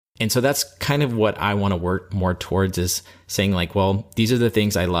And so that's kind of what I want to work more towards, is saying like, well, these are the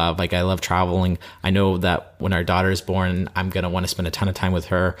things I love. Like I love traveling. I know that when our daughter is born, I'm going to want to spend a ton of time with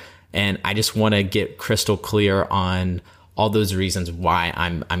her. And I just want to get crystal clear on all those reasons why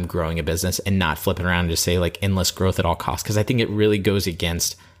I'm growing a business, and not flipping around and just say like endless growth at all costs. Cause I think it really goes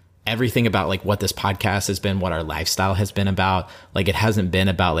against everything about like what this podcast has been, what our lifestyle has been about. Like it hasn't been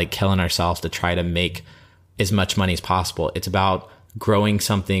about like killing ourselves to try to make as much money as possible. It's about growing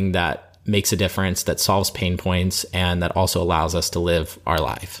something that makes a difference, that solves pain points, and that also allows us to live our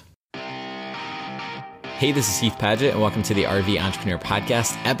life. Hey, this is Heath Padgett, and welcome to the RV Entrepreneur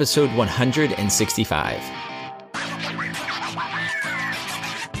Podcast, episode 165.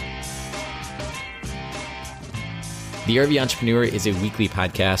 The RV Entrepreneur is a weekly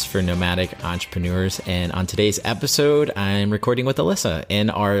podcast for nomadic entrepreneurs, and on today's episode, I'm recording with Alyssa in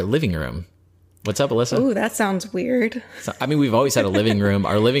our living room. What's up, Alyssa? Ooh, that sounds weird. So, I mean, we've always had a living room.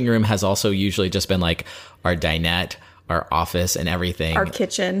 Our living room has also usually just been like our dinette, our office, and everything. Our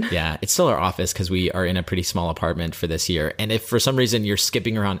kitchen. Yeah, it's still our office because we are in a pretty small apartment for this year. And if for some reason you're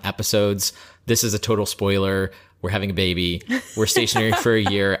skipping around episodes, this is a total spoiler. We're having a baby. We're stationary for a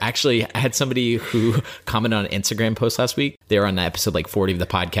year. Actually, I had somebody who commented on an Instagram post last week. They were on episode like 40 of the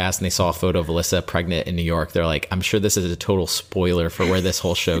podcast, and they saw a photo of Alyssa pregnant in New York. They're like, I'm sure this is a total spoiler for where this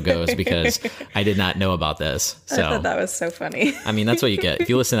whole show goes, because I did not know about this. So I thought that was so funny. I mean, that's what you get if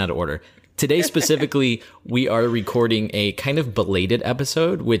you listen out of order. Today specifically, we are recording a kind of belated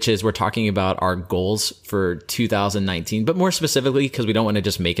episode, which is we're talking about our goals for 2019, but more specifically, because we don't want to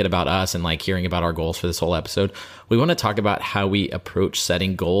just make it about us and like hearing about our goals for this whole episode. We want to talk about how we approach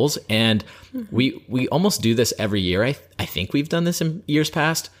setting goals. And we almost do this every year. I think we've done this in years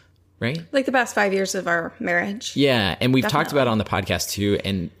past, right? Like the past 5 years of our marriage. Yeah. And we've talked about it on the podcast too.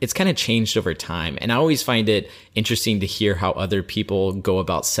 And it's kind of changed over time. And I always find it interesting to hear how other people go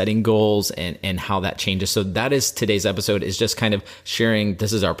about setting goals and how that changes. So that is today's episode, is just kind of sharing,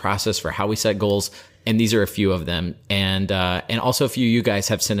 this is our process for how we set goals. And these are a few of them. And also a few of you guys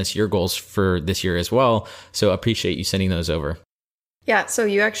have sent us your goals for this year as well. So appreciate you sending those over. Yeah, so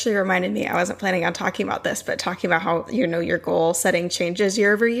you actually reminded me, I wasn't planning on talking about this, but talking about how, your goal setting changes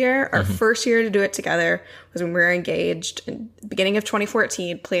year over year. Our first year to do it together was when we were engaged in the beginning of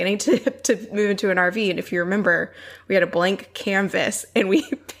 2014, planning to move into an RV. And if you remember, we had a blank canvas and we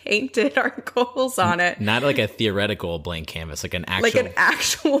painted our goals on it. Not like a theoretical blank canvas, like an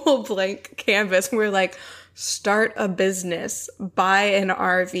actual blank canvas. And we're like, start a business, buy an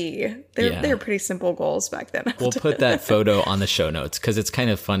RV. They're pretty simple goals back then. We'll put that photo on the show notes, because it's kind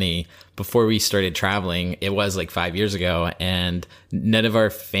of funny. Before we started traveling, it was like 5 years ago, and none of our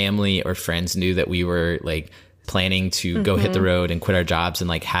family or friends knew that we were like planning to go hit the road and quit our jobs and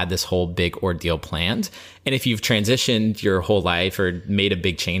like had this whole big ordeal planned. And if you've transitioned your whole life or made a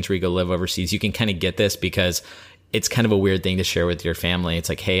big change where you go live overseas, you can kind of get this, because it's kind of a weird thing to share with your family. It's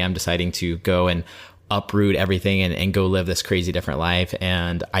like, hey, I'm deciding to go and uproot everything and go live this crazy different life.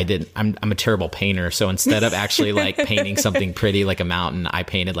 And I'm a terrible painter. So instead of actually like painting something pretty like a mountain, I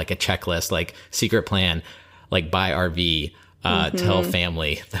painted like a checklist, like secret plan, like buy RV, tell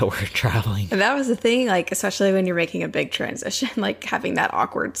family that we're traveling. And that was the thing, like, especially when you're making a big transition, like having that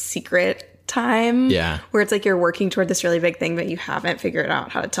awkward secret time. Yeah. Where it's like you're working toward this really big thing, but you haven't figured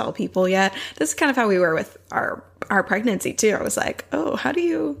out how to tell people yet. This is kind of how we were with our pregnancy too. I was like, oh, how do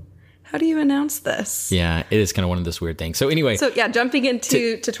you announce this? Yeah, it is kind of one of those weird things. So anyway. So yeah, jumping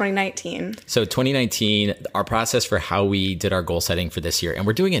into 2019. So 2019, our process for how we did our goal setting for this year, and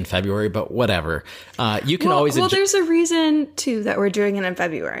we're doing it in February, but whatever. You can always... Well, there's a reason too that we're doing it in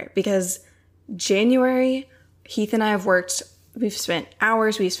February, because January, Heath and I have worked, we've spent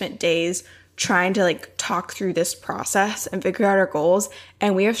hours, we've spent days trying to like talk through this process and figure out our goals.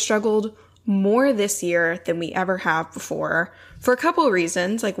 And we have struggled more this year than we ever have before, for a couple of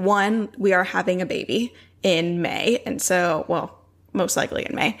reasons. Like, one, we are having a baby in May. And so, well, most likely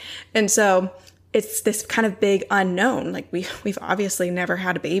in May. And so it's this kind of big unknown. Like we've obviously never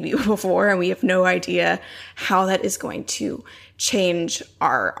had a baby before, and we have no idea how that is going to change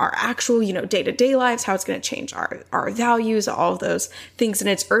our actual, day-to-day lives, how it's going to change our values, all of those things. And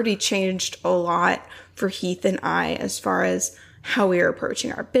it's already changed a lot for Heath and I as far as how we are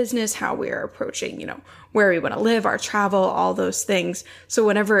approaching our business, how we are approaching, where we want to live, our travel, all those things. So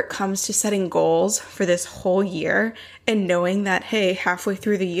whenever it comes to setting goals for this whole year and knowing that, hey, halfway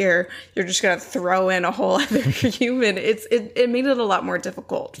through the year, you're just going to throw in a whole other human, it made it a lot more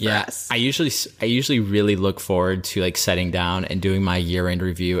difficult for us. I usually really look forward to like setting down and doing my year-end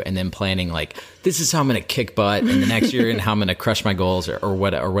review and then planning like, this is how I'm going to kick butt in the next year and how I'm going to crush my goals or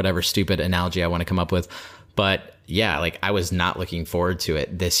whatever stupid analogy I want to come up with. But yeah, like I was not looking forward to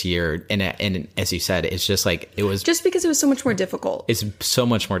it this year. And as you said, it's just like, it was just because it was so much more difficult. It's so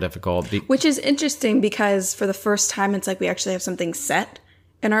much more difficult. Which is interesting because for the first time, it's like we actually have something set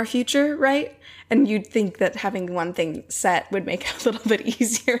in our future, right? And you'd think that having one thing set would make it a little bit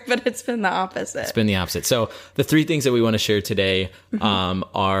easier, but it's been the opposite. It's been the opposite. So the 3 things that we want to share today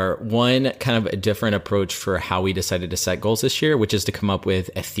are one, kind of a different approach for how we decided to set goals this year, which is to come up with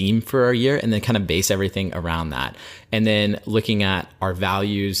a theme for our year and then kind of base everything around that. And then looking at our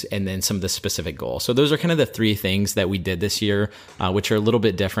values and then some of the specific goals. So those are kind of the 3 things that we did this year, which are a little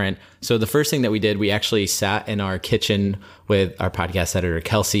bit different. So the first thing that we did, we actually sat in our kitchen with our podcast editor,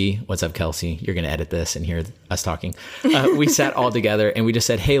 Kelsey. What's up, Kelsey? You're going to edit this and hear us talking. We sat all together and we just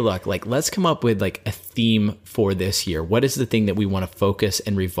said, hey, look, like, let's come up with like a theme for this year. What is the thing that we want to focus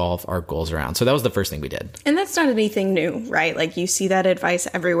and revolve our goals around? So that was the first thing we did. And that's not anything new, right? Like you see that advice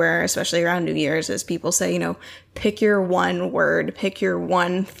everywhere, especially around New Year's, as people say, pick your one word, pick your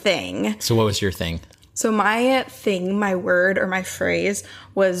one thing. So what was your thing? So my thing, my word or my phrase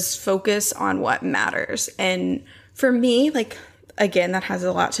was focus on what matters. And for me, like, again, that has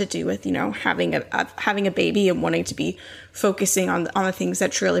a lot to do with, having a baby and wanting to be focusing on the things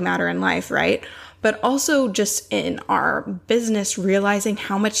that truly matter in life, right? But also just in our business, realizing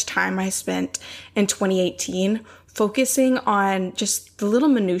how much time I spent in 2018 focusing on just the little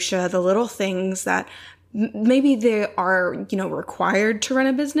minutia, the little things that maybe they are, required to run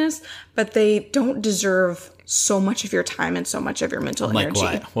a business, but they don't deserve so much of your time and so much of your mental energy.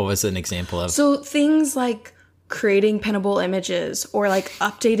 Like what? What was an example of? So things like creating pinnable images or like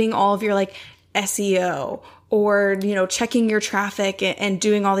updating all of your like SEO or, checking your traffic and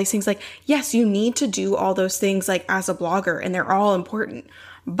doing all these things. Like, yes, you need to do all those things like as a blogger and they're all important.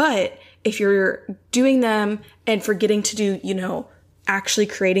 But if you're doing them and forgetting to do, actually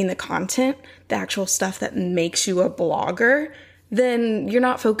creating the content, the actual stuff that makes you a blogger, then you're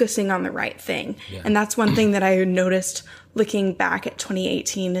not focusing on the right thing. Yeah. And that's one thing that I noticed looking back at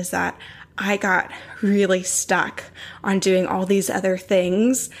 2018 is that I got really stuck on doing all these other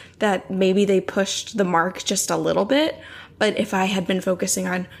things that maybe they pushed the mark just a little bit. But if I had been focusing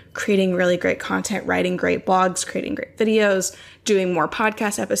on creating really great content, writing great blogs, creating great videos, doing more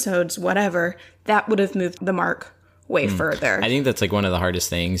podcast episodes, whatever, that would have moved the mark way further. I think that's like one of the hardest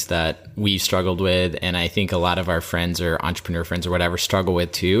things that we've struggled with. And I think a lot of our friends or entrepreneur friends or whatever struggle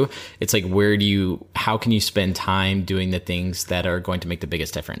with too. It's like, how can you spend time doing the things that are going to make the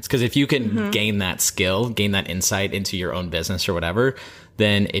biggest difference? Because if you can gain that skill, gain that insight into your own business or whatever,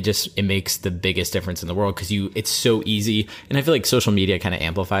 then it makes the biggest difference in the world because it's so easy. And I feel like social media kind of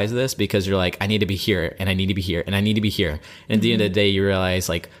amplifies this because you're like, I need to be here and I need to be here and I need to be here. And at the end of the day, you realize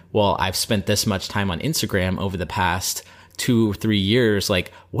like, well, I've spent this much time on Instagram over the past 2-3 years.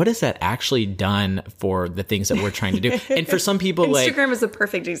 Like, what has that actually done for the things that we're trying to do? And for some people, Instagram is a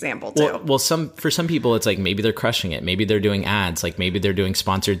perfect example too. Well, for some people, it's like maybe they're crushing it. Maybe they're doing ads, like maybe they're doing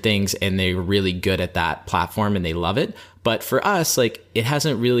sponsored things and they're really good at that platform and they love it. But for us, like it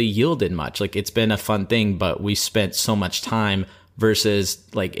hasn't really yielded much. Like it's been a fun thing, but we spent so much time versus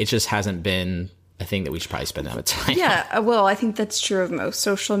like it just hasn't been a thing that we should probably spend that much time on. Yeah, well, I think that's true of most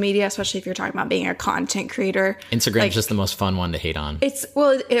social media, especially if you're talking about being a content creator. Instagram is just the most fun one to hate on. It's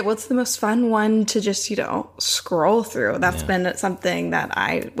the most fun one to just, scroll through. That's been something that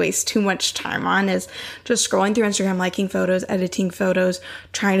I waste too much time on is just scrolling through Instagram, liking photos, editing photos,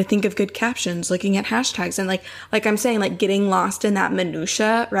 trying to think of good captions, looking at hashtags. And like I'm saying, like getting lost in that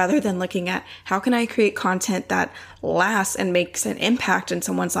minutia rather than looking at how can I create content that lasts and makes an impact in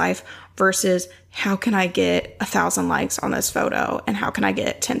someone's life versus how can I get 1,000 likes on this photo and how can I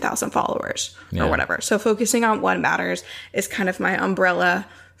get 10,000 followers or whatever. So focusing on what matters is kind of my umbrella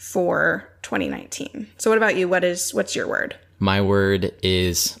for 2019. So what about you? What's your word? My word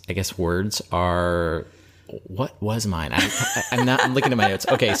is, I guess words are, what was mine? I'm looking at my notes.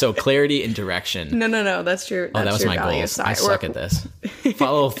 Okay. So clarity and direction. No. That's true. That was my goals. I suck at this.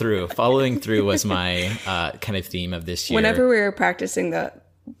 Following through was my kind of theme of this year. Whenever we were practicing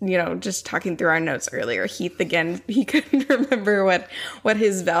just talking through our notes earlier, Heath, again, he couldn't remember what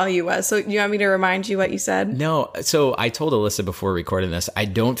his value was. So you want me to remind you what you said? No. So I told Alyssa before recording this, I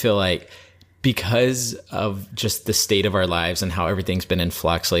don't feel like because of just the state of our lives and how everything's been in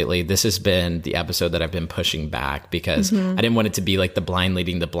flux lately, this has been the episode that I've been pushing back because I didn't want it to be like the blind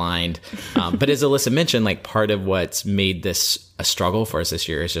leading the blind. But as Alyssa mentioned, like part of what's made this a struggle for us this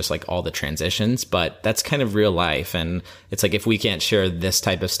year is just like all the transitions, but that's kind of real life. And it's like, if we can't share this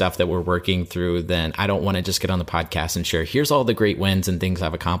type of stuff that we're working through, then I don't want to just get on the podcast and share, here's all the great wins and things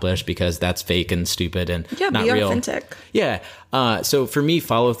I've accomplished, because that's fake and stupid and not be real. Authentic. Yeah. So for me,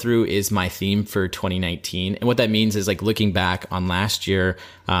 follow through is my theme for 2019. And what that means is, like, looking back on last year,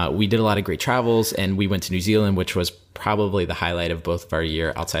 we did a lot of great travels, and we went to New Zealand, which was probably the highlight of both of our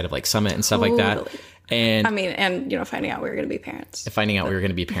year outside of like Summit and stuff like that. And finding out we were going to be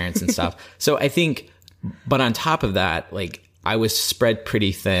parents. And stuff. So I think, but on top of that, like, I was spread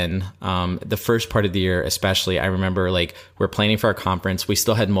pretty thin. The first part of the year, especially, I remember, like, we're planning for our conference. We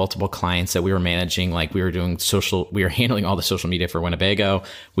still had multiple clients that we were managing. Like, we were handling all the social media for Winnebago.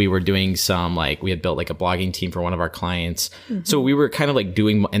 We were doing we had built like a blogging team for one of our clients. Mm-hmm. So we were kind of like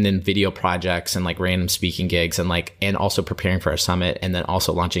doing, and then video projects and like random speaking gigs, and also preparing for our summit, and then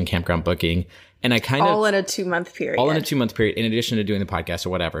also launching Campground Booking. And I all in a 2-month period. All in a 2-month period, in addition to doing the podcast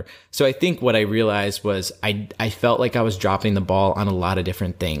or whatever. So I think what I realized was I felt like I was dropping the ball on a lot of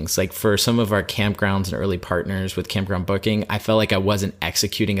different things. Like, for some of our campgrounds and early partners with Campground Booking, I felt like I wasn't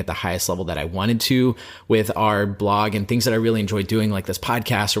executing at the highest level that I wanted to with our blog and things that I really enjoyed doing, like this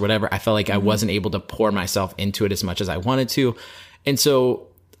podcast or whatever. I felt like I wasn't able to pour myself into it as much as I wanted to. And so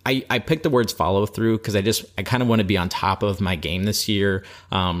I picked the words follow through because I kind of want to be on top of my game this year.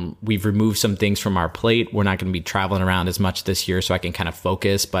 We've removed some things from our plate. We're not going to be traveling around as much this year, so I can kind of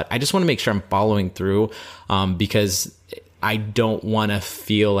focus. But I just want to make sure I'm following through because I don't want to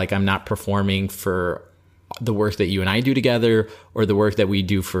feel like I'm not performing for the work that you and I do together, or the work that we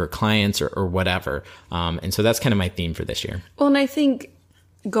do for clients, or whatever. And so that's kind of my theme for this year. Well, and I think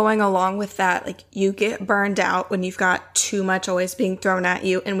going along with that, like, you get burned out when you've got too much always being thrown at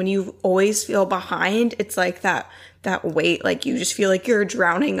you. And when you always feel behind, it's like that weight, like, you just feel like you're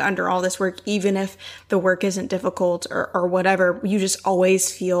drowning under all this work, even if the work isn't difficult or whatever, you just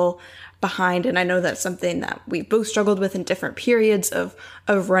always feel behind. And I know that's something that we both struggled with in different periods of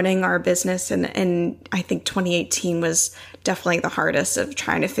running our business. And I think 2018 was definitely the hardest, of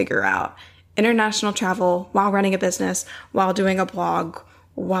trying to figure out international travel while running a business, while doing a blog,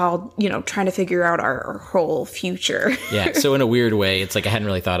 while, trying to figure out our whole future. Yeah. So in a weird way, it's like I hadn't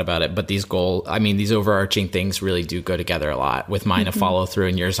really thought about it, but these overarching things really do go together a lot, with mine to follow through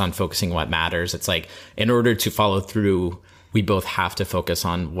and yours on focusing what matters. It's like, in order to follow through, we both have to focus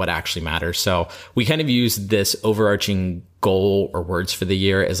on what actually matters. So we kind of use this overarching goal or words for the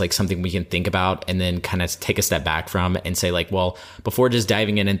year as like something we can think about, and then kind of take a step back from and say, like, well, before just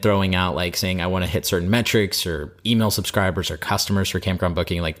diving in and throwing out, like, saying I want to hit certain metrics or email subscribers or customers for Campground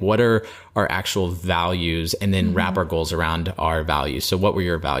Booking, like, what are our actual values, and then wrap our goals around our values. So what were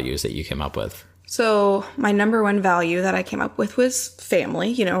your values that you came up with? So my number one value that I came up with was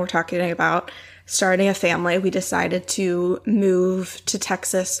family. We're talking about starting a family. We decided to move to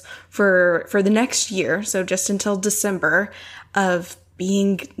Texas for the next year. So just until December, of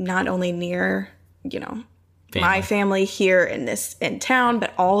being not only near, my family here in town,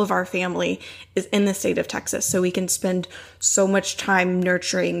 but all of our family is in the state of Texas. So we can spend so much time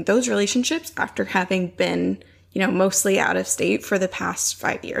nurturing those relationships after having been, mostly out of state for the past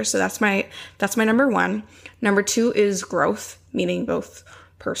 5 years. So that's my number one. Number two is growth, meaning both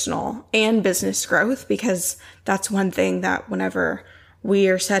personal and business growth, because that's one thing that whenever we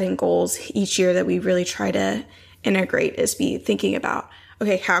are setting goals each year that we really try to integrate is be thinking about,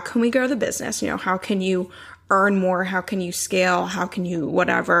 okay, how can we grow the business? How can you earn more? How can you scale? How can you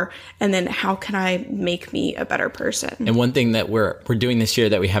whatever? And then how can I make me a better person? And one thing that we're doing this year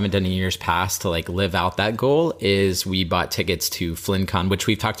that we haven't done in years past to like live out that goal is we bought tickets to FlynnCon, which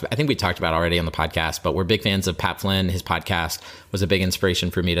we talked about already on the podcast, but we're big fans of Pat Flynn. His podcast was a big inspiration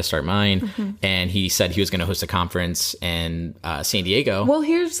for me to start mine. Mm-hmm. And he said he was going to host a conference in San Diego. Well,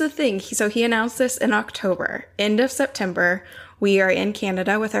 here's the thing. So he announced this in October. End of September, we are in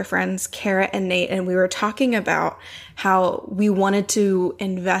Canada with our friends Kara and Nate, and we were talking about how we wanted to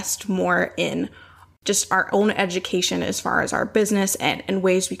invest more in just our own education as far as our business and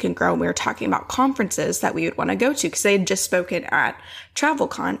ways we can grow. And we were talking about conferences that we would want to go to, because they had just spoken at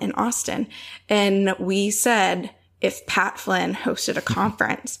TravelCon in Austin. And we said, if Pat Flynn hosted a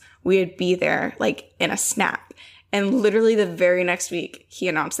conference, we would be there like in a snap. And literally the very next week, he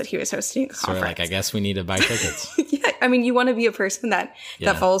announced that he was hosting a conference. So we're like, I guess we need to buy tickets. Yeah. I mean, you want to be a person that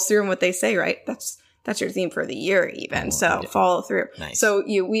follows through on what they say, right? That's your theme for the year even. Follow through. Nice. So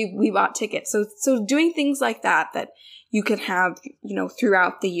we bought tickets. So doing things like that you can have,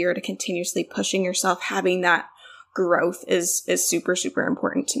 throughout the year to continuously pushing yourself, having that growth is super, super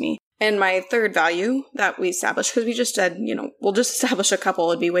important to me. And my third value that we established, because we just said, we'll just establish a couple.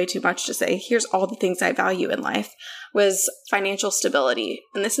 It'd be way too much to say, here's all the things I value in life, was financial stability.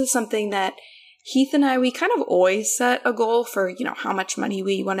 And this is something that Heath and I, we kind of always set a goal for, how much money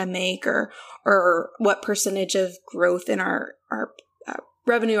we want to make or what percentage of growth in our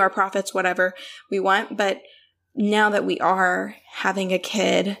revenue, our profits, whatever we want. But now that we are having a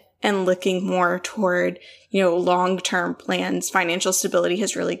kid and looking more toward, long-term plans, financial stability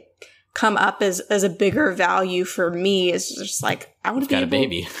has really come up as a bigger value for me. Is just like, I want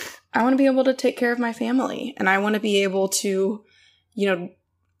to be able to take care of my family, and I want to be able to,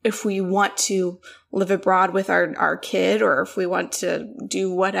 if we want to live abroad with our kid, or if we want to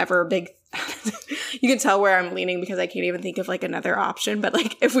do whatever big, you can tell where I'm leaning because I can't even think of like another option. But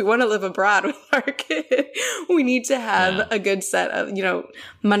like, if we want to live abroad with our kid, we need to have a good set of,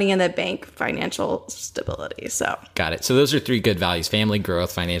 money in the bank, financial stability. So got it. So those are three good values: family,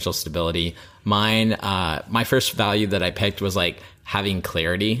 growth, financial stability. Mine, my first value that I picked was like having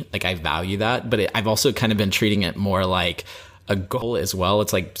clarity. Like I value that, but I've also kind of been treating it more like a goal as well.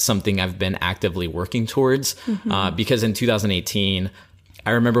 It's like something I've been actively working towards, because in 2018,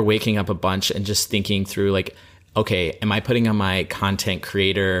 I remember waking up a bunch and just thinking through like, okay, am I putting on my content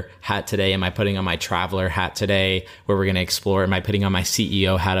creator hat today? Am I putting on my traveler hat today where we're going to explore? Am I putting on my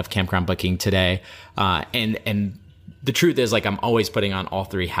CEO hat of Campground Booking today? And the truth is, like, I'm always putting on all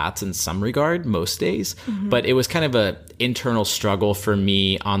three hats in some regard most days, but it was kind of a internal struggle for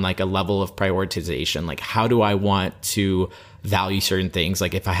me on like a level of prioritization. Like, how do I want to value certain things?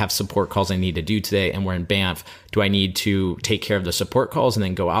 Like if I have support calls I need to do today and we're in Banff, do I need to take care of the support calls and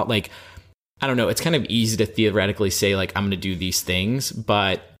then go out? Like, I don't know. It's kind of easy to theoretically say like, I'm going to do these things,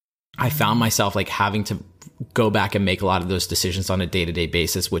 but I found myself like having to go back and make a lot of those decisions on a day-to-day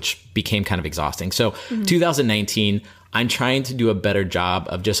basis, which became kind of exhausting. So 2019, I'm trying to do a better job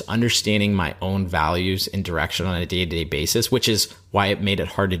of just understanding my own values and direction on a day-to-day basis, which is why it made it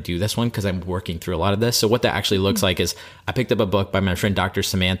hard to do this one, because I'm working through a lot of this. So what that actually looks like is I picked up a book by my friend Dr.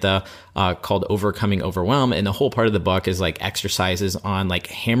 Samantha called Overcoming Overwhelm. And the whole part of the book is like exercises on like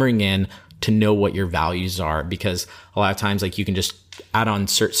hammering in to know what your values are, because a lot of times like you can just add on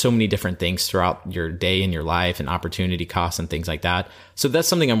so many different things throughout your day and your life and opportunity costs and things like that. So that's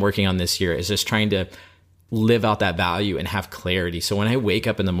something I'm working on this year, is just trying to live out that value and have clarity. So when I wake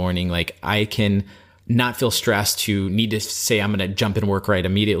up in the morning, like I can not feel stressed to need to say I'm going to jump in work right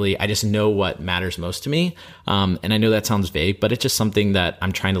immediately. I just know what matters most to me. And I know that sounds vague, but it's just something that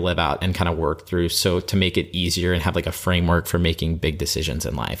I'm trying to live out and kind of work through. So to make it easier and have like a framework for making big decisions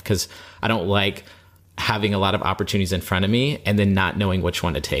in life, because I don't like having a lot of opportunities in front of me and then not knowing which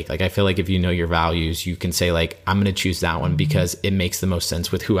one to take. Like, I feel like if you know your values, you can say like, I'm going to choose that one because it makes the most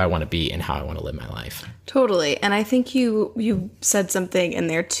sense with who I want to be and how I want to live my life. Totally. And I think you said something in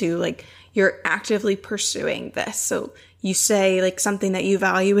there too, like you're actively pursuing this. So you say like something that you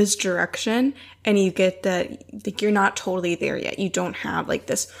value is direction, and you get that like you're not totally there yet. You don't have like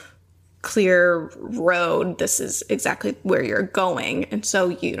this clear road. This is exactly where you're going. And so,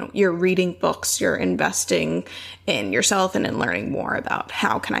 you're reading books, you're investing in yourself and in learning more about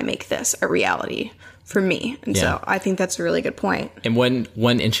how can I make this a reality for me. And so I think that's a really good point. And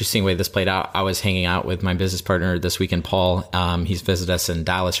one interesting way this played out, I was hanging out with my business partner this weekend, Paul. He's visited us in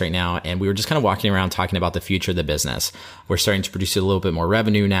Dallas right now. And we were just kind of walking around talking about the future of the business. We're starting to produce a little bit more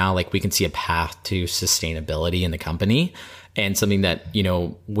revenue now. Like we can see a path to sustainability in the company. And something that,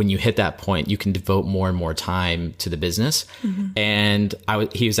 when you hit that point, you can devote more and more time to the business. And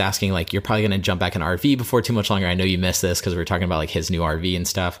he was asking like, you're probably going to jump back in RV before too much longer. I know you missed this because we were talking about like his new RV and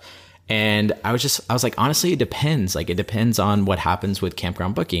stuff. And I was like, honestly, it depends. Like, it depends on what happens with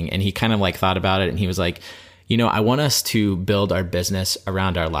Campground Booking. And he kind of like thought about it, and he was like, I want us to build our business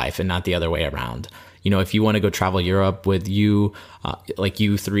around our life and not the other way around. If you want to go travel Europe with you, like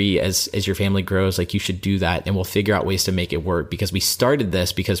you three, as your family grows, like you should do that. And we'll figure out ways to make it work, because we started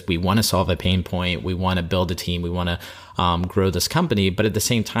this because we want to solve a pain point. We want to build a team. We want to grow this company. But at the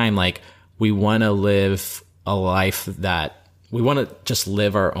same time, like we want to live a life that we want to just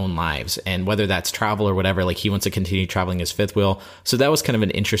live our own lives. And whether that's travel or whatever, like he wants to continue traveling his fifth wheel. So that was kind of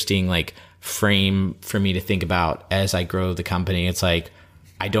an interesting like frame for me to think about as I grow the company. It's like,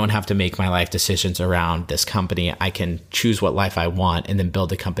 I don't have to make my life decisions around this company. I can choose what life I want and then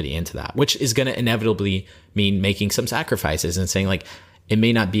build a company into that, which is going to inevitably mean making some sacrifices and saying like, it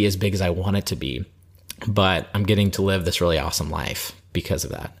may not be as big as I want it to be, but I'm getting to live this really awesome life because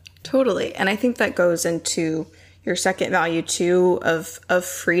of that. Totally. And I think that goes into, your second value too of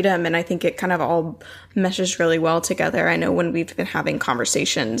freedom. And I think it kind of all meshes really well together. I know when we've been having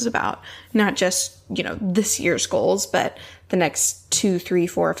conversations about not just, this year's goals, but the next 2, 3,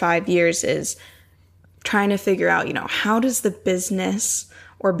 4, 5 years is trying to figure out, how does the business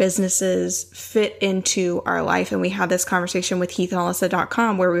or businesses fit into our life? And we had this conversation with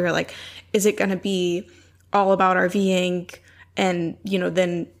HeathAndAlyssa.com where we were like, is it going to be all about RVing and,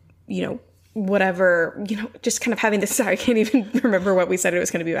 then, whatever, just kind of having this, sorry, I can't even remember what we said it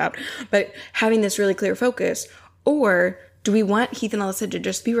was going to be about, but having this really clear focus? Or do we want Heath and Alyssa to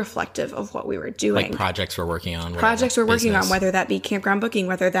just be reflective of what we were doing? Like projects we're working on. Whether that be campground booking,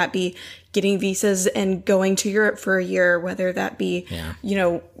 whether that be getting visas and going to Europe for a year, whether that be,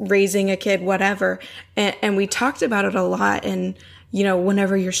 raising a kid, whatever. And we talked about it a lot. And,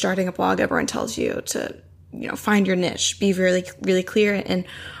 whenever you're starting a blog, everyone tells you to, find your niche, be really, really clear. And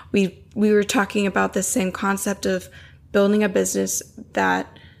we were talking about the same concept of building a business that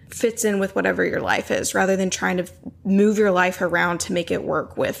fits in with whatever your life is, rather than trying to move your life around to make it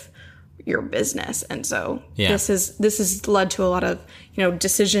work with your business. And so this has led to a lot of,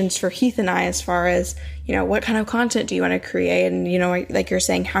 decisions for Heath and I, as far as, what kind of content do you want to create? And, like you're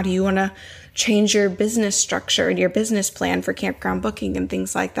saying, how do you want to change your business structure and your business plan for campground booking and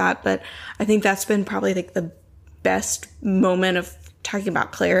things like that? But I think that's been probably like the best moment of talking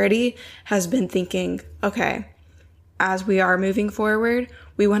about clarity, has been thinking, okay, as we are moving forward,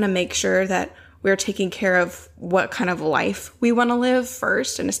 we want to make sure that we're taking care of what kind of life we want to live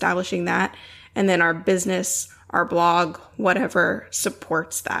first and establishing that. And then our business, our blog, whatever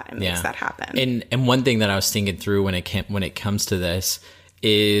supports that and makes that happen. And one thing that I was thinking through when it comes to this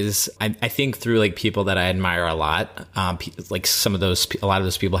is I think through like people that I admire a lot, like a lot of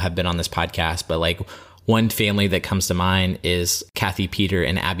those people have been on this podcast, but like one family that comes to mind is Kathy Peter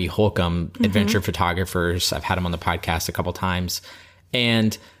and Abby Holcomb, adventure photographers. I've had them on the podcast a couple times,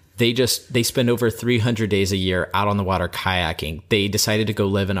 and they spend over 300 days a year out on the water kayaking. They decided to go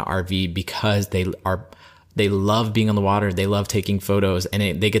live in an RV because they love being on the water. They love taking photos,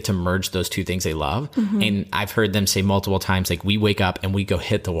 and they get to merge those two things they love. And I've heard them say multiple times, like, we wake up and we go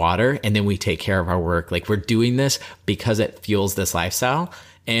hit the water and then we take care of our work. Like, we're doing this because it fuels this lifestyle.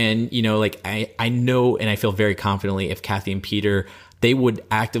 And, like I know, and I feel very confidently, if Kathy and Peter, they would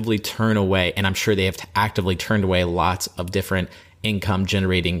actively turn away, and I'm sure they have actively turned away lots of different income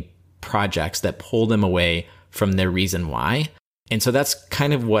generating projects that pull them away from their reason why. And so that's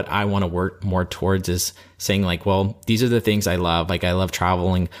kind of what I want to work more towards, is saying like, well, these are the things I love. Like, I love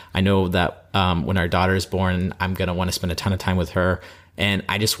traveling. I know that when our daughter is born, I'm going to want to spend a ton of time with her. And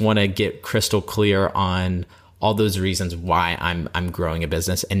I just want to get crystal clear on all those reasons why I'm growing a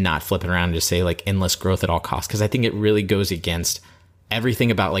business, and not flipping around and just say like endless growth at all costs. Because I think it really goes against everything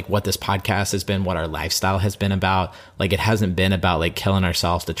about like what this podcast has been, what our lifestyle has been about. Like, it hasn't been about like killing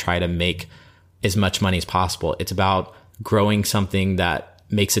ourselves to try to make as much money as possible. It's about growing something that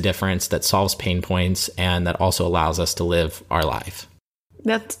makes a difference, that solves pain points, and that also allows us to live our life.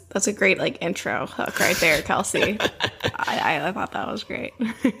 That's a great like intro hook right there, Kelsey. I thought that was great.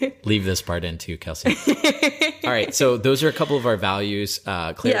 Leave this part in too, Kelsey. All right, so those are a couple of our values.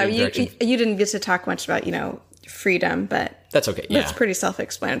 Clarity, direction. You didn't get to talk much about freedom, but that's okay. Yeah, that's pretty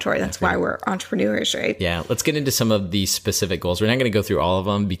self-explanatory. That's why we're entrepreneurs, right? Yeah, let's get into some of these specific goals. We're not going to go through all of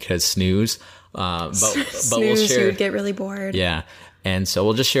them because snooze. But we'll share. You would get really bored. Yeah. And so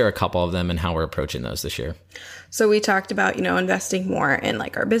we'll just share a couple of them and how we're approaching those this year. So we talked about, investing more in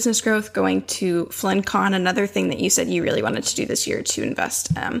like our business growth, going to FlynnCon. Another thing that you said you really wanted to do this year to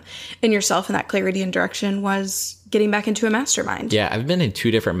invest in yourself and that clarity and direction was getting back into a mastermind. Yeah, I've been in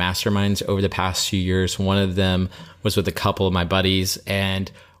 2 different masterminds over the past few years. One of them was with a couple of my buddies,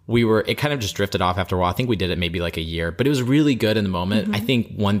 and it kind of just drifted off after a while. I think we did it maybe like a year, but it was really good in the moment. I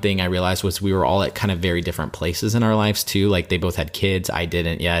think one thing I realized was we were all at kind of very different places in our lives too. Like, they both had kids. I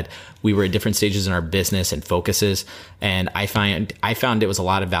didn't yet. We were at different stages in our business and focuses. And I found it was a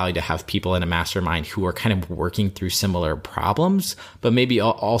lot of value to have people in a mastermind who are kind of working through similar problems, but maybe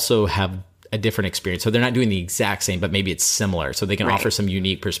also have a different experience. So they're not doing the exact same, but maybe it's similar. So they can offer some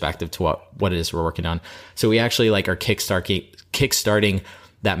unique perspective to what it is we're working on. So we actually like are kickstarting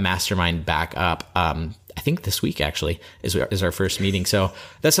that mastermind back up. I think this week actually is our first meeting. So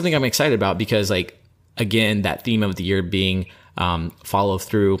that's something I'm excited about because, like, again, that theme of the year being follow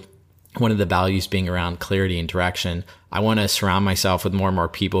through, one of the values being around clarity and direction. I want to surround myself with more and more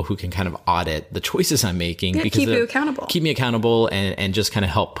people who can kind of audit the choices I'm making. Yeah, keep you accountable. Keep me accountable and just kind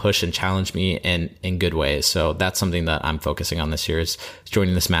of help push and challenge me in good ways. So that's something that I'm focusing on this year, is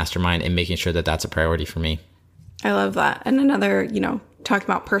joining this mastermind and making sure that that's a priority for me. I love that. And another, talking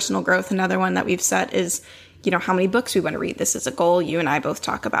about personal growth, another one that we've set is, how many books we want to read. This is a goal you and I both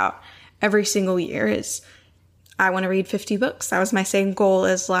talk about every single year is I want to read 50 books. That was my same goal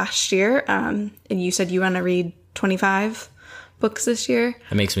as last year. And you said you want to read 25 books this year.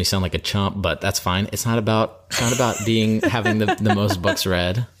 That makes me sound like a chump, but that's fine. It's not about having the most books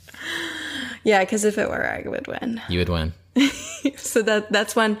read. Yeah, because if it were, I would win. You would win. So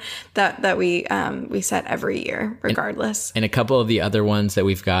that's one that we set every year, regardless. And a couple of the other ones that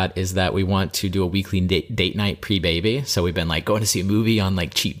we've got is that we want to do a weekly date night pre-baby. So we've been like going to see a movie on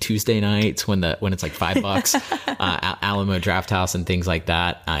like cheap Tuesday nights when it's like $5, Alamo Draft House and things like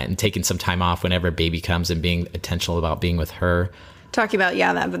that, and taking some time off whenever baby comes and being intentional about being with her. Talking about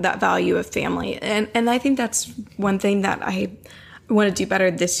that value of family, and I think that's one thing that I want to do better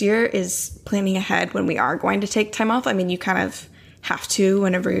this year is planning ahead when we are going to take time off. I mean, you kind of have to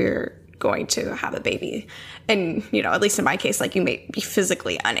whenever you're going to have a baby. And, at least in my case, like you may be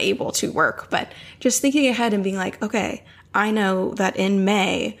physically unable to work, but just thinking ahead and being like, okay, I know that in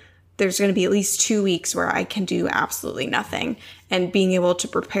May, there's going to be at least 2 weeks where I can do absolutely nothing, and being able to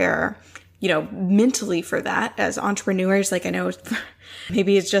prepare, mentally for that as entrepreneurs. Like I know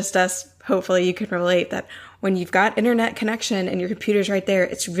maybe it's just us. Hopefully you can relate that when you've got internet connection and your computer's right there,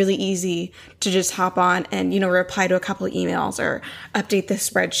 it's really easy to just hop on and, reply to a couple of emails or update the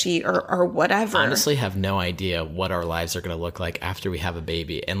spreadsheet or whatever. I honestly have no idea what our lives are going to look like after we have a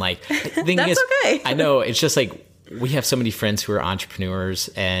baby. And like, the thing That's is, okay. I know it's just like, we have so many friends who are entrepreneurs,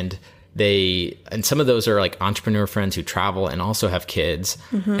 and some of those are like entrepreneur friends who travel and also have kids.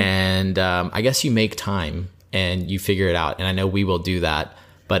 Mm-hmm. And I guess you make time and you figure it out. And I know we will do that.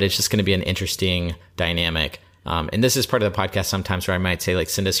 But it's just going to be an interesting dynamic. And this is part of the podcast sometimes where I might say, like,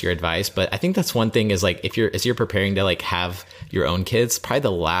 send us your advice. But I think that's one thing is like, as you're preparing to like have your own kids, probably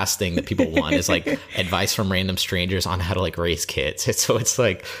the last thing that people want is like advice from random strangers on how to like raise kids. So it's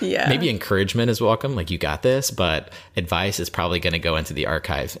like, maybe encouragement is welcome. Like, you got this, but advice is probably going to go into the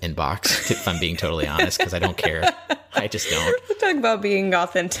archive inbox, if I'm being totally honest, because I don't care. I just don't. Talk about being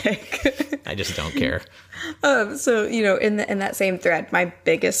authentic. I just don't care. So, in that same thread, my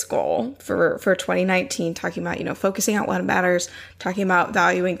biggest goal for 2019, talking about, focusing on what matters, talking about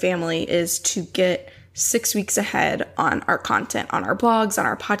valuing family, is to get 6 weeks ahead on our content, on our blogs, on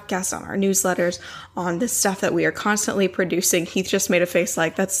our podcasts, on our newsletters, on the stuff that we are constantly producing. Heath just made a face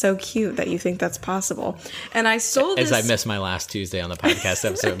like, that's so cute that you think that's possible. And I stole this. As I missed my last Tuesday on the podcast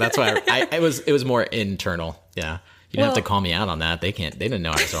episode. That's why it was more internal. Yeah. You don't have to call me out on that. They didn't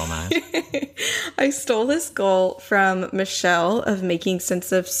know I was all mad. I stole this goal from Michelle of Making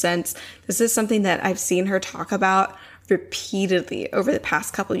Sense of Sense. This is something that I've seen her talk about repeatedly over the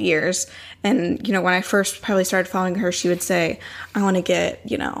past couple of years. And, when I first probably started following her, she would say, I want to get,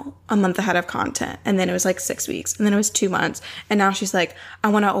 a month ahead of content. And then it was like 6 weeks. And then it was 2 months. And now she's like, I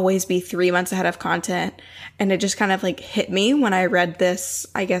want to always be 3 months ahead of content. And it just kind of like hit me when I read this,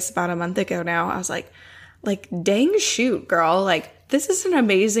 I guess about a month ago now. I was like, dang shoot, girl. Like, this is an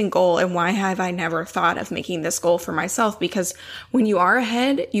amazing goal. And why have I never thought of making this goal for myself? Because when you are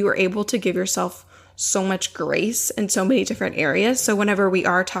ahead, you are able to give yourself so much grace in so many different areas. So whenever we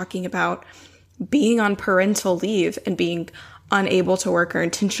are talking about being on parental leave and being unable to work or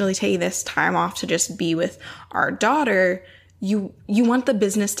intentionally taking this time off to just be with our daughter, you want the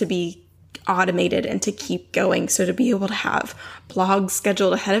business to be automated and to keep going. So to be able to have blogs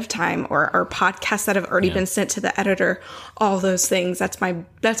scheduled ahead of time or podcasts that have already been sent to the editor, all those things, that's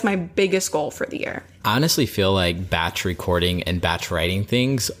my biggest goal for the year. I honestly feel like batch recording and batch writing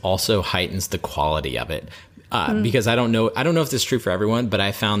things also heightens the quality of it. Because I don't know if this is true for everyone, but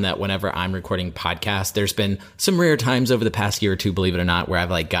I found that whenever I'm recording podcasts, there's been some rare times over the past year or two, believe it or not, where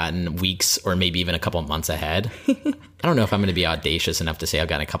I've like gotten weeks or maybe even a couple of months ahead. I don't know if I'm going to be audacious enough to say I've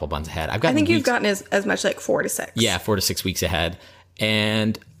gotten a couple months ahead. I think you've gotten as much like 4 to 6. Yeah, 4 to 6 weeks ahead.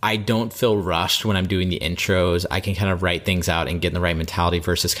 And I don't feel rushed when I'm doing the intros. I can kind of write things out and get in the right mentality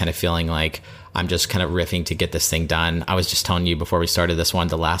versus kind of feeling like I'm just kind of riffing to get this thing done. I was just telling you before we started this one,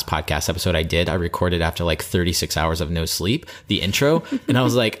 the last podcast episode I recorded after like 36 hours of no sleep, the intro. And I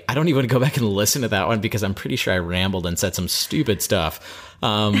was like, I don't even want to go back and listen to that one because I'm pretty sure I rambled and said some stupid stuff.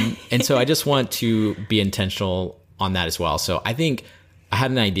 And so I just want to be intentional on that as well. So I think I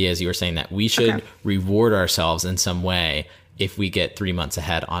had an idea as you were saying that we should reward ourselves in some way if we get 3 months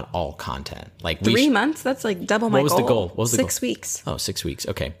ahead on all content. Like 3 months? That's like double my goal. What was the goal? What was the 6 goal? weeks. Oh, 6 weeks.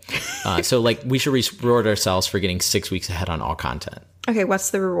 Okay. So like we should reward ourselves for getting 6 weeks ahead on all content. Okay. What's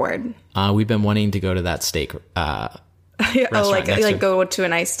the reward? We've been wanting to go to that steak like go to a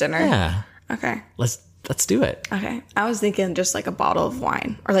nice dinner. Yeah. Okay. Let's do it. Okay. I was thinking just like a bottle of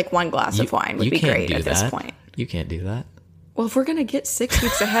wine or like one glass of wine would be great at this point. You can't do that. Well, if we're going to get 6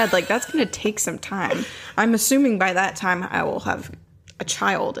 weeks ahead, like that's going to take some time. I'm assuming by that time I will have a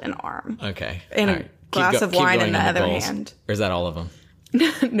child in arm. Okay. And a glass of wine in the other hand. Or is that all of them?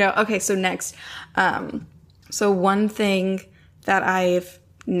 No. Okay. So next. So one thing that I've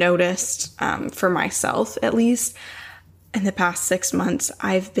noticed for myself, at least in the past 6 months,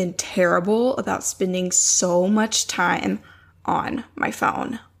 I've been terrible about spending so much time on my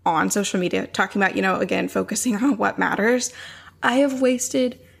phone, on social media, talking about, again, focusing on what matters. I have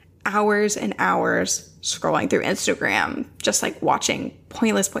wasted hours and hours scrolling through Instagram, just like watching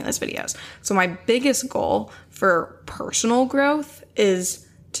pointless videos. So my biggest goal for personal growth is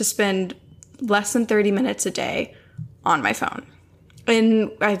to spend less than 30 minutes a day on my phone.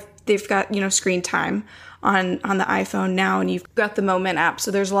 And they've got, screen time on the iPhone now, and you've got the Moment app.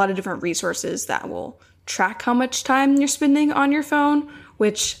 So there's a lot of different resources that will track how much time you're spending on your phone,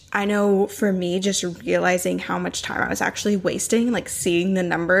 which I know for me, just realizing how much time I was actually wasting, like seeing the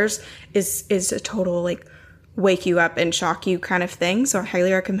numbers is a total like wake you up and shock you kind of thing. So I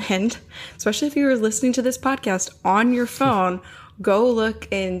highly recommend, especially if you were listening to this podcast on your phone, go look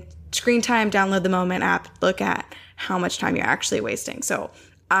in screen time, download the Moment app, look at how much time you're actually wasting. So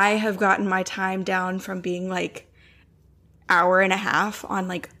I have gotten my time down from being like hour and a half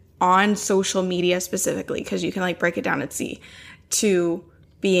on social media specifically, because you can like break it down and see, to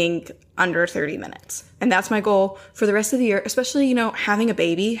being under 30 minutes. And that's my goal for the rest of the year, especially, having a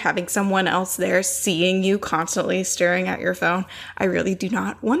baby, having someone else there, seeing you constantly staring at your phone. I really do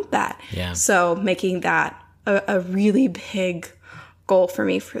not want that. Yeah. So making that a really big goal for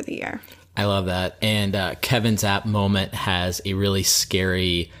me for the year. I love that. And Kevin's app Moment has a really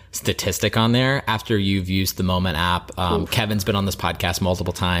scary statistic on there. After you've used the Moment app, Kevin's been on this podcast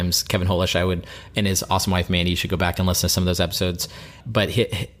multiple times. Kevin Holish, and his awesome wife, Mandy, you should go back and listen to some of those episodes. But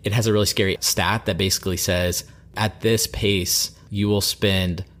it has a really scary stat that basically says, at this pace, you will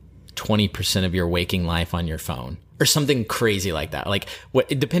spend 20% of your waking life on your phone. Or something crazy like that. Like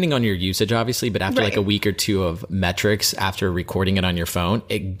depending on your usage, obviously, but after like a week or two of metrics after recording it on your phone,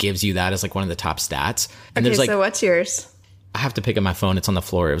 it gives you that as like one of the top stats. And okay, so what's yours? I have to pick up my phone. It's on the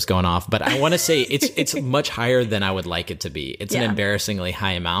floor. It was going off, but I want to say it's much higher than I would like it to be. It's an embarrassingly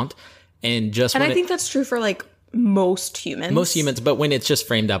high amount. And I think that's true for like most humans, but when it's just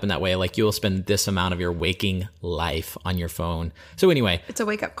framed up in that way, like you'll spend this amount of your waking life on your phone. So anyway, it's a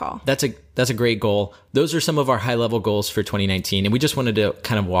wake up call. That's a great goal. Those are some of our high level goals for 2019. And we just wanted to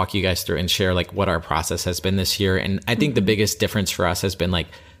kind of walk you guys through and share like what our process has been this year. And I think the biggest difference for us has been like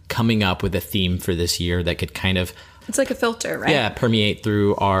coming up with a theme for this year that could kind of, it's like a filter, right? Yeah. Permeate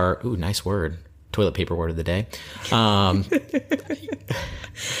through our, nice word, toilet paper word of the day.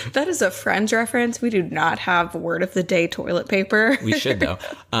 That is a Friends reference. We do not have word of the day toilet paper. We should though.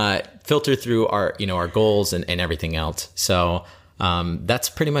 Filter through our, our goals and everything else. So that's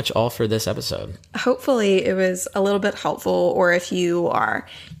pretty much all for this episode. Hopefully it was a little bit helpful, or if you are,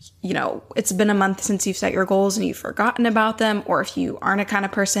 it's been a month since you've set your goals and you've forgotten about them, or if you aren't a kind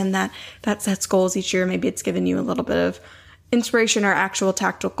of person that sets goals each year, maybe it's given you a little bit of inspiration or actual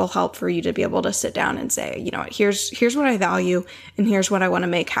tactical help for you to be able to sit down and say, here's what I value and here's what I want to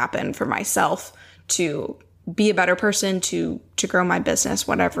make happen for myself to be a better person, to grow my business,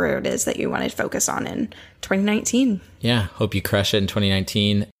 whatever it is that you want to focus on in 2019. Yeah. Hope you crush it in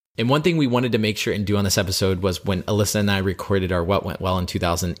 2019. And one thing we wanted to make sure and do on this episode was when Alyssa and I recorded our What Went Well in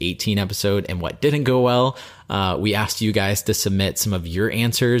 2018 episode and what didn't go well, we asked you guys to submit some of your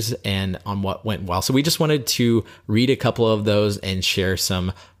answers and on what went well. So we just wanted to read a couple of those and share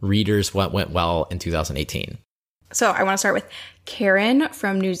some readers' what went well in 2018. So I want to start with Karen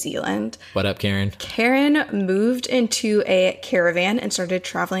from New Zealand. What up, Karen? Karen moved into a caravan and started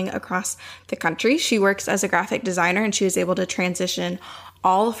traveling across the country. She works as a graphic designer, and she was able to transition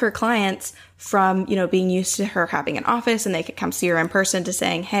all of her clients from, being used to her having an office and they could come see her in person to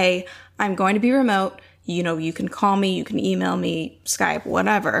saying, hey, I'm going to be remote. You can call me, you can email me, Skype,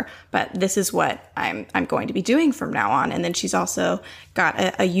 whatever, but this is what I'm going to be doing from now on. And then she's also got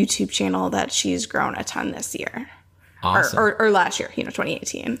a YouTube channel that she's grown a ton this year. Awesome. Or last year,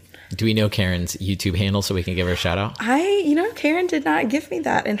 2018. Do we know Karen's YouTube handle so we can give her a shout out? Karen did not give me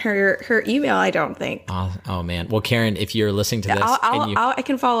that in her email, I don't think. Oh man. Well, Karen, if you're listening to this, I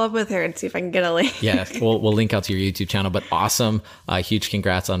can follow up with her and see if I can get a link. Yeah, we'll link out to your YouTube channel, but awesome. Huge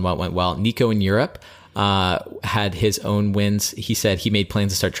congrats on what went well. Nico in Europe had his own wins. He said he made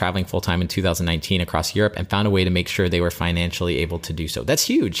plans to start traveling full time in 2019 across Europe and found a way to make sure they were financially able to do so. That's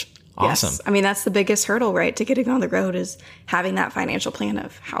huge. Awesome. Yes. I mean, that's the biggest hurdle, right, to getting on the road is having that financial plan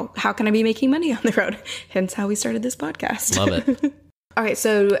of how can I be making money on the road? Hence how we started this podcast. Love it. All right,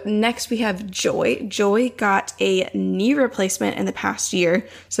 so next we have Joy. Joy got a knee replacement in the past year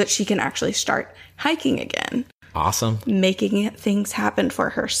so that she can actually start hiking again. Awesome. Making things happen for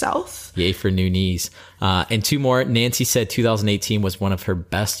herself. Yay for new knees. And two more. Nancy said 2018 was one of her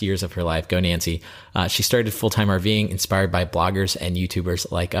best years of her life. Go Nancy. She started full-time RVing, inspired by bloggers and YouTubers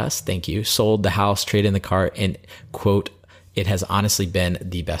like us. Thank you. Sold the house, traded in the car, and quote, it has honestly been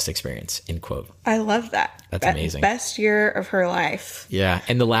the best experience, end quote. I love that. That's amazing. Best year of her life. Yeah.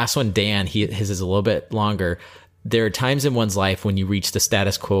 And the last one, Dan, his is a little bit longer. There are times in one's life when you reach the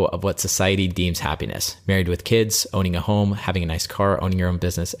status quo of what society deems happiness. Married with kids, owning a home, having a nice car, owning your own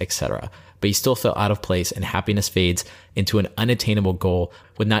business, etc. But you still feel out of place and happiness fades into an unattainable goal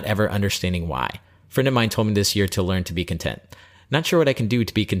with not ever understanding why. A friend of mine told me this year to learn to be content. Not sure what I can do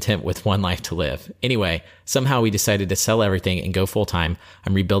to be content with one life to live. Anyway, somehow we decided to sell everything and go full-time.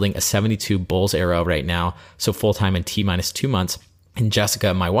 I'm rebuilding a 72 Bulls Arrow right now, so full-time in T-minus 2 months. And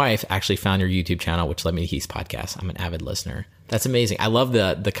Jessica, my wife, actually found your YouTube channel, which led me to Heath's podcast. I'm an avid listener. That's amazing. I love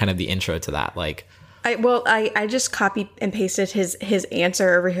the kind of the intro to that. Like, I just copied and pasted his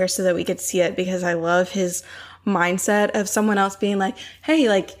answer over here so that we could see it, because I love his mindset of someone else being like, hey,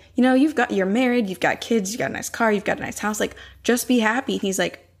 like, you know, you're married, you've got kids, you got a nice car, you've got a nice house, like, just be happy. And he's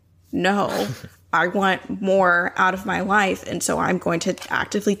like, no, I want more out of my life. And so I'm going to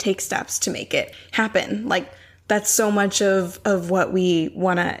actively take steps to make it happen. Like, that's so much of what we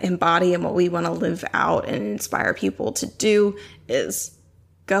want to embody and what we want to live out and inspire people to do is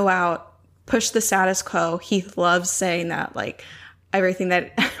go out, push the status quo. Heath loves saying that, like, everything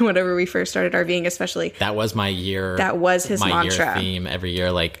that, whenever we first started RVing, especially. That was my year. That was his mantra. Year theme every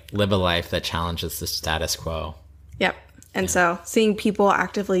year, like, live a life that challenges the status quo. Yep. And so seeing people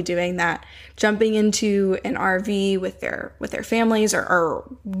actively doing that, jumping into an RV with their families or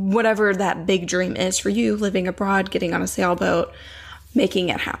whatever that big dream is for you, living abroad, getting on a sailboat, making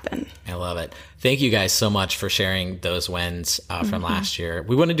it happen. I love it. Thank you guys so much for sharing those wins from last year.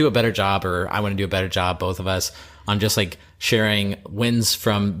 We want to do a better job, or I want to do a better job, both of us, on just like sharing wins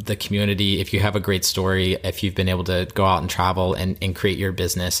from the community. If you have a great story, if you've been able to go out and travel and create your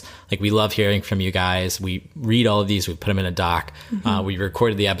business, like, we love hearing from you guys. We read all of these. We put them in a doc. We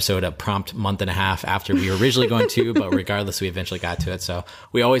recorded the episode a prompt month and a half after we were originally going to, but regardless, we eventually got to it. So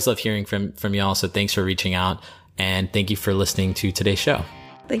we always love hearing from y'all. So thanks for reaching out, and thank you for listening to today's show.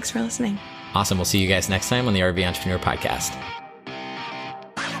 Thanks for listening. Awesome. We'll see you guys next time on the RV Entrepreneur Podcast.